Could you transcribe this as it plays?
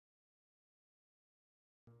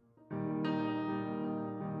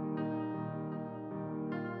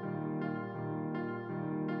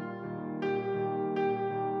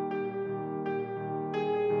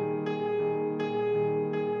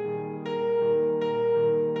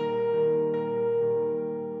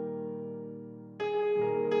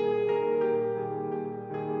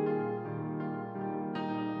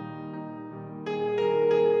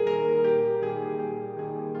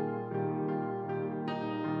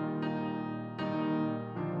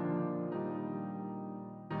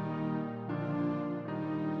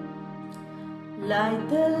Light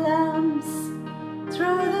the lamps,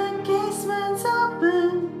 throw the casements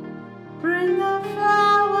open, bring the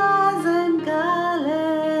flowers and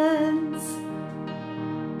garlands.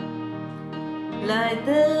 Light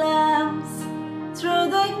the lamps, throw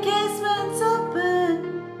the casements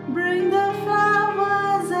open, bring the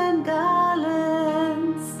flowers and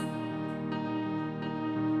garlands.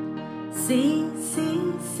 See,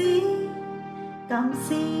 see, see, come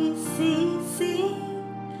see, see, see,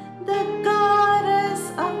 the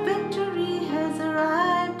goddess of victory has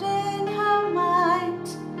arrived in her might.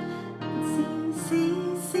 See,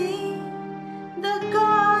 see, see, the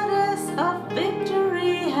goddess of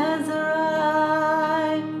victory has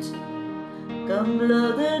arrived. Come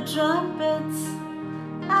blow the trumpets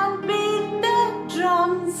and beat the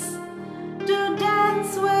drums to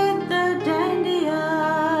dance with the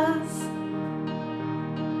dandias.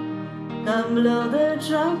 Come blow the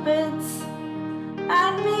trumpets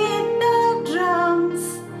and beat the drums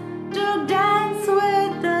to dance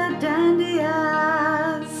with the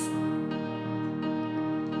dandias.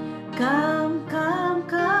 Come, come,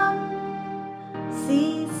 come,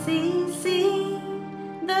 see, see, see,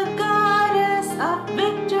 the goddess of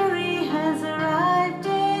victory has arrived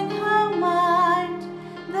in her mind.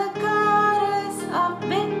 The goddess of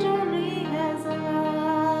victory has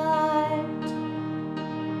arrived.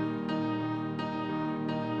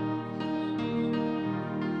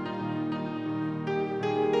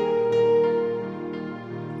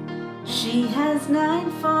 She has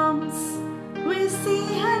 9 forms, we see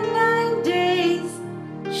her 9 days.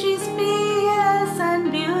 She's fierce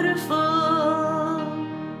and beautiful.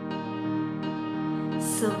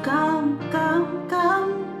 So come, come,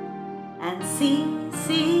 come and see,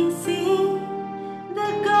 see, see,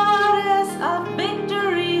 the goddess of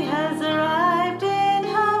victory has arrived in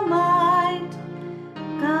her mind.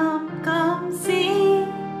 Come, come, see.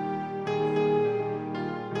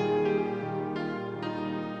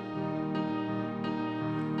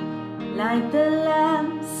 Light the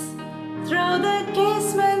lamps, throw the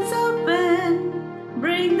casements open,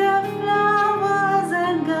 bring the flowers